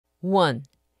1.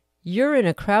 You're in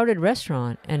a crowded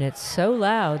restaurant and it's so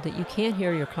loud that you can't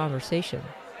hear your conversation.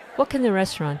 What can the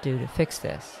restaurant do to fix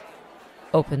this?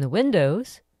 Open the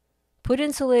windows, put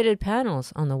insulated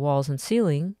panels on the walls and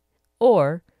ceiling,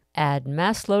 or add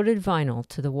mass-loaded vinyl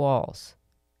to the walls.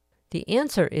 The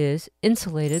answer is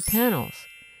insulated panels.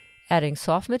 Adding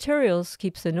soft materials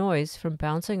keeps the noise from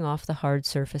bouncing off the hard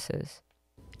surfaces.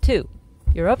 2.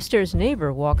 Your upstairs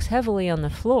neighbor walks heavily on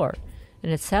the floor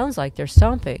and it sounds like they're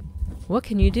stomping. What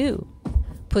can you do?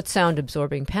 Put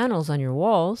sound-absorbing panels on your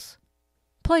walls.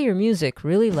 Play your music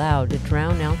really loud to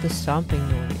drown out the stomping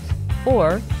noise.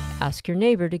 Or ask your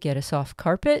neighbor to get a soft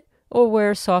carpet or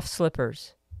wear soft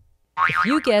slippers. If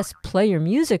you guess play your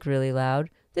music really loud,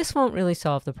 this won't really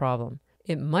solve the problem.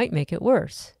 It might make it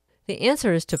worse. The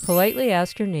answer is to politely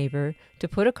ask your neighbor to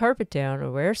put a carpet down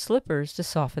or wear slippers to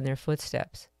soften their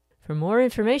footsteps. For more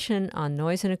information on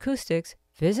noise and acoustics,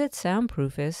 visit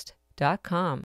soundproofist.com.